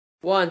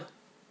One.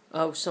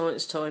 Oh,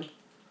 science time.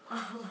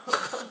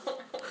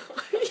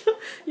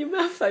 Your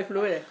mouth open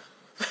already.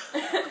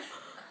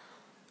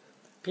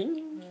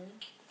 Ping.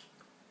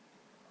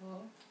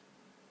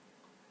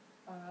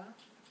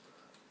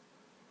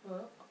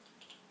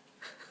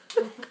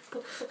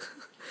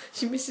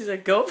 She misses a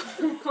gob.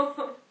 You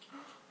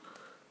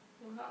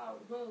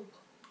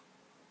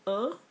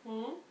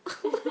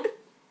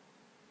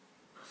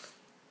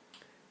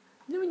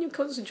know when you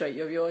concentrate,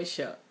 you have your eyes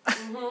shut.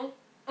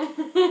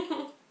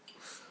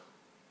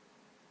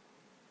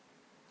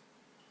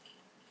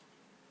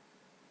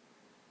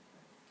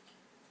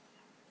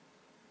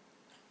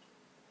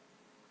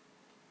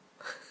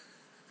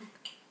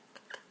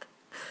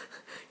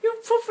 You're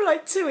proper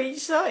like two each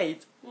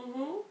side.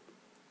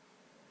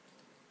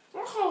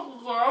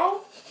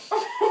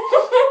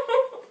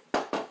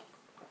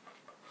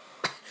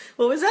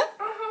 What was that?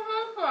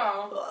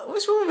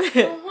 What's wrong with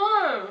it?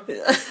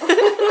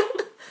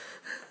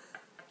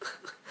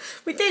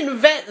 We didn't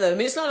vet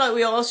them. It's not like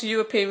we asked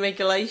European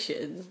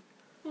regulations.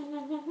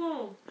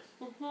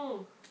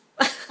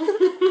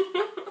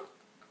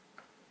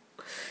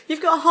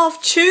 You've got a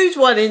half chewed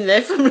one in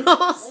there from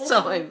last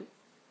time.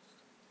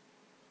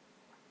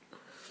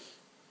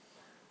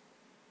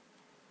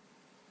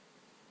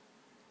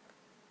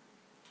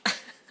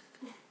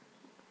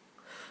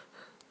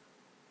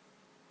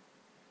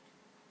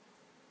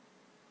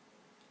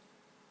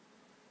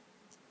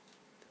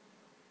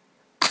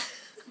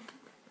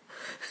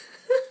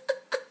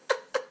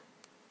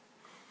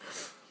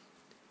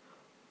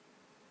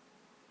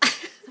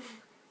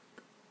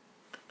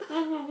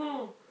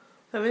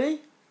 How many?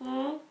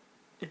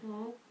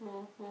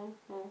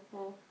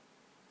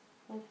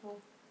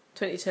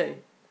 22.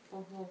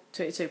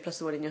 22 plus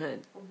the one in your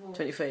hand.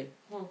 23.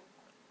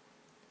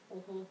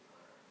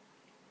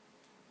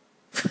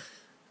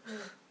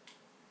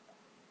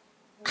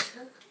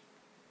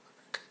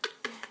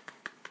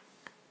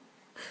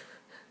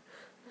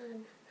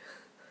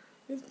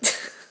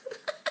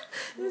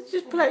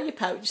 Just pull out your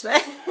pouch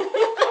there.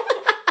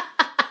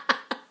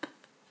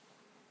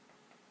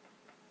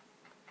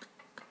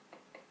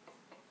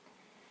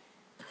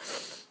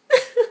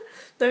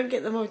 Don't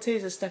get the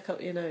Malteser stuck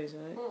up your nose,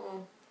 right?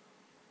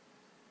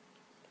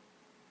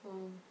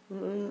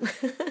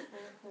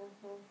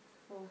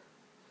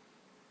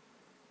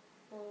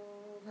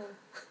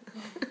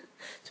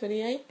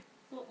 28?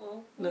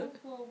 No. It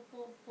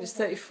was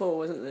 34,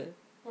 wasn't there?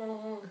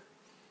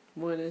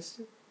 Minus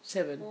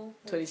 7.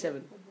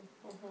 27.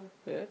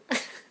 Yeah.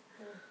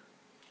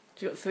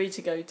 You got 3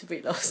 to go to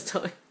beat last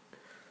time.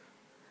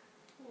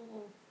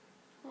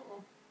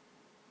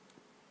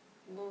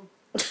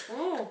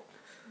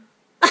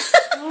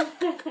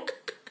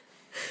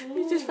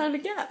 You just found a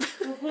gap.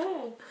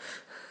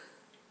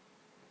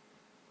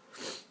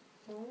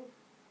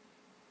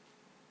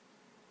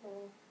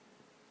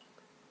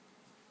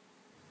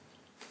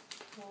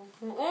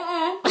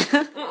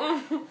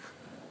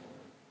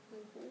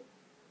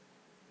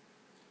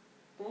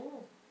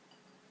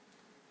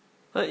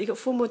 Right, you got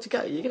 4 more to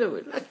go. You're gonna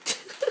win.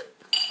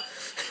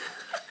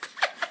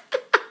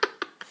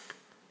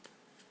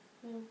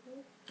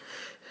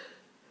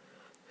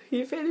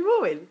 You feeling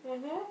more in?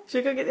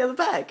 Should we go get the other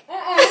bag?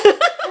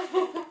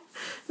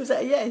 Was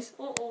that a yes?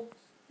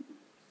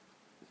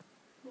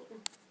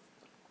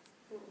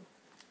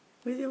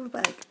 Where's the other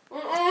bag?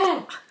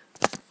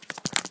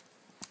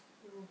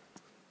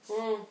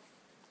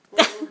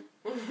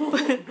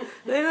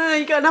 No,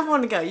 you got another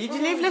one to go. You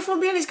leave left one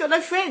behind, he's got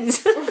no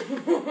friends.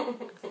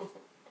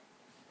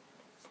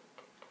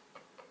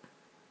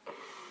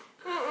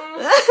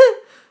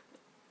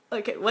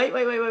 Okay, wait.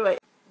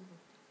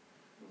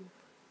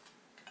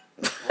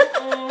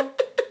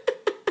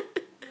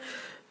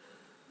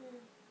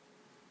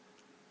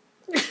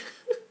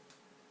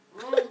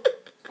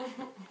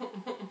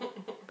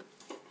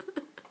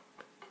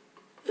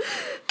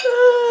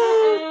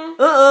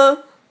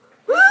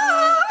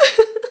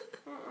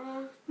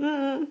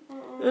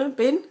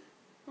 Bin?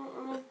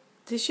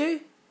 Tissue?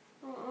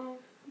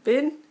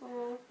 Bin?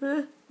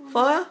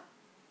 Fire?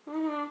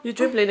 You're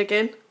dribbling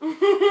again.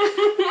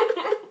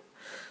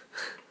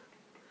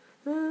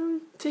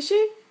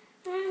 Tissue?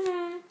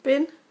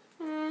 Bin?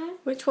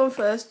 Which one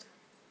first?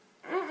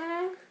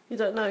 You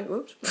don't know.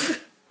 Whoops.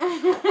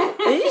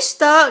 Are you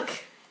stuck?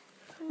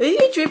 Are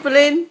you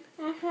dribbling?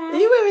 Are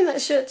you wearing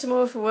that shirt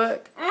tomorrow for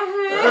work?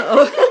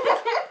 Uh-oh.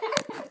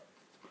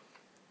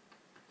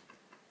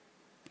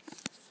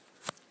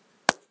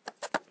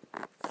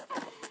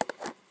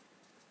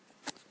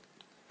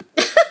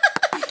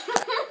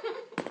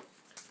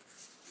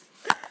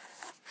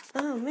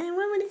 Oh man,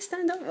 when will it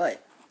stand up right?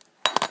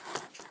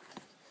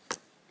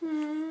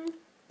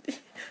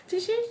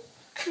 Tissue?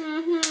 Do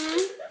you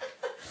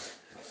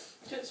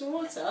want some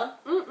water?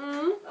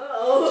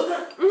 Uh-oh.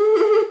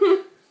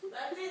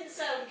 That didn't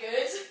sound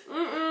good.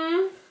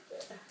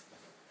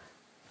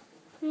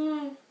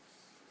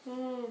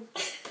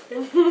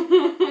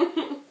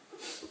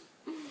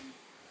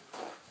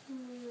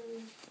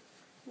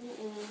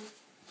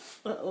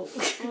 Uh-oh.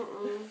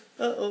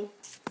 Uh-oh.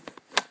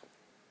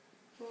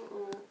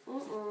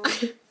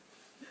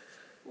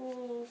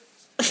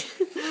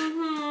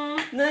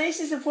 No, this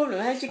is the problem.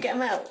 How do you get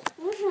them out?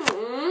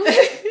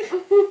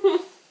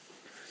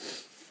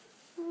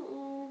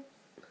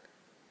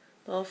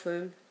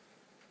 Bathroom.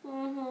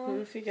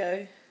 Off you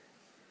go.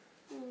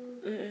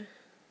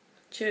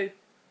 Chew.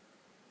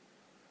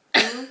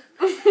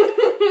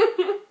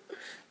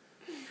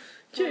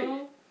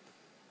 Chew.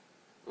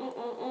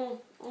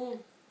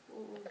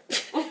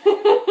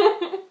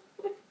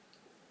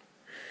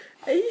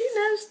 Are you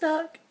now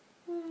stuck?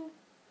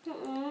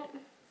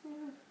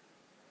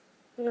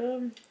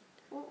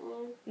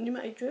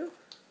 Pneumatic drill?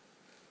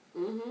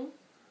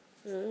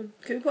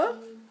 Cooper?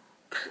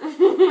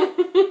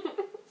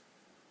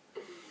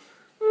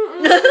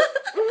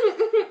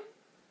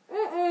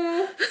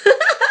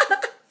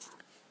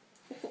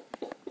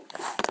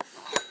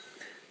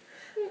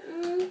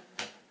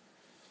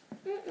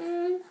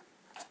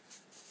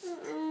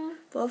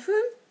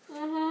 Bathroom?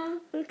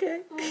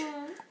 Okay.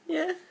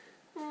 Yeah.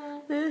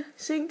 Yeah.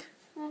 Sink?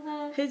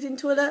 Head in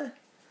toilet?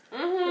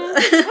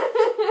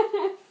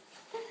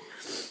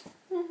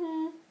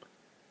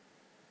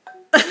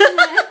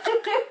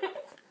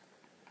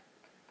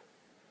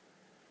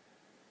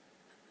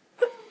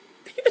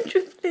 You're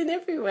dribbling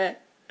everywhere.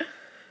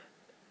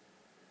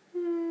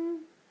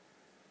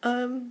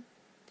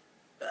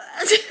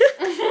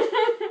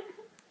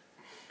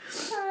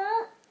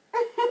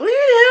 We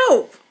need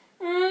help.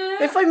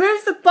 If I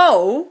move the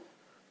bowl,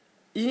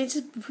 you need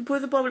to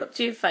put the bowl up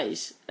to your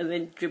face and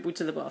then dribble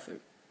to the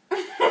bathroom.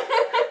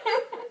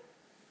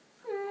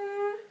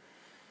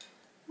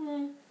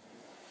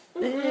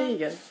 There you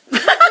go.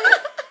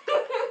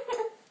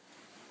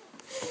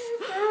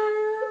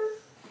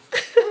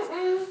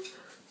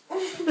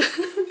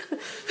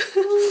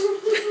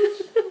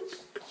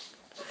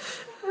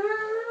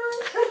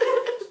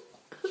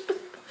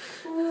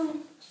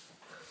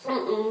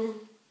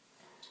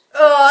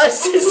 Oh,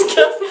 that's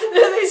disgusting.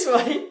 Look this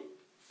way.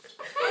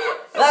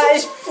 That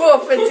is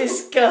proper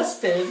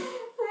disgusting.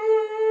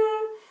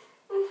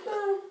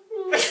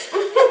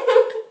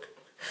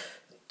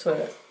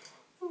 Toilet.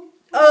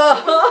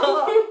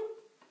 Oh.